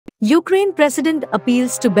Ukraine President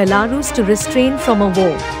appeals to Belarus to restrain from a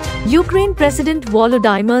war. Ukraine President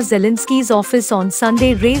Volodymyr Zelensky's office on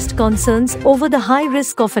Sunday raised concerns over the high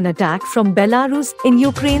risk of an attack from Belarus in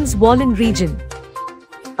Ukraine's Volyn region.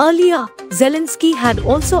 Earlier, Zelensky had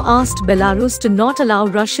also asked Belarus to not allow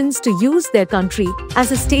Russians to use their country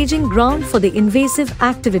as a staging ground for the invasive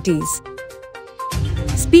activities.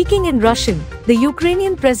 Speaking in Russian, the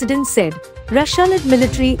Ukrainian president said, "Russian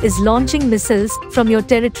military is launching missiles from your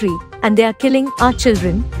territory, and they are killing our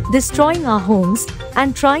children, destroying our homes,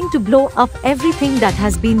 and trying to blow up everything that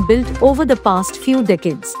has been built over the past few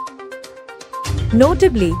decades."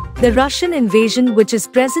 Notably, the Russian invasion, which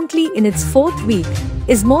is presently in its fourth week,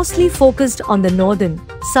 is mostly focused on the northern,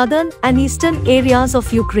 southern, and eastern areas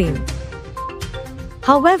of Ukraine.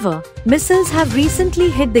 However, missiles have recently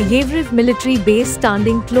hit the Yavoriv military base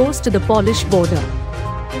standing close to the Polish border.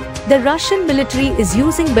 The Russian military is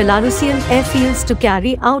using Belarusian airfields to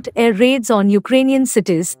carry out air raids on Ukrainian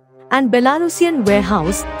cities, and Belarusian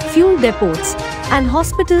warehouse, fuel depots, and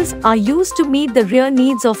hospitals are used to meet the real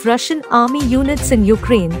needs of Russian army units in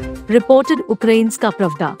Ukraine, reported Ukrayinska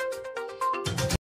Pravda.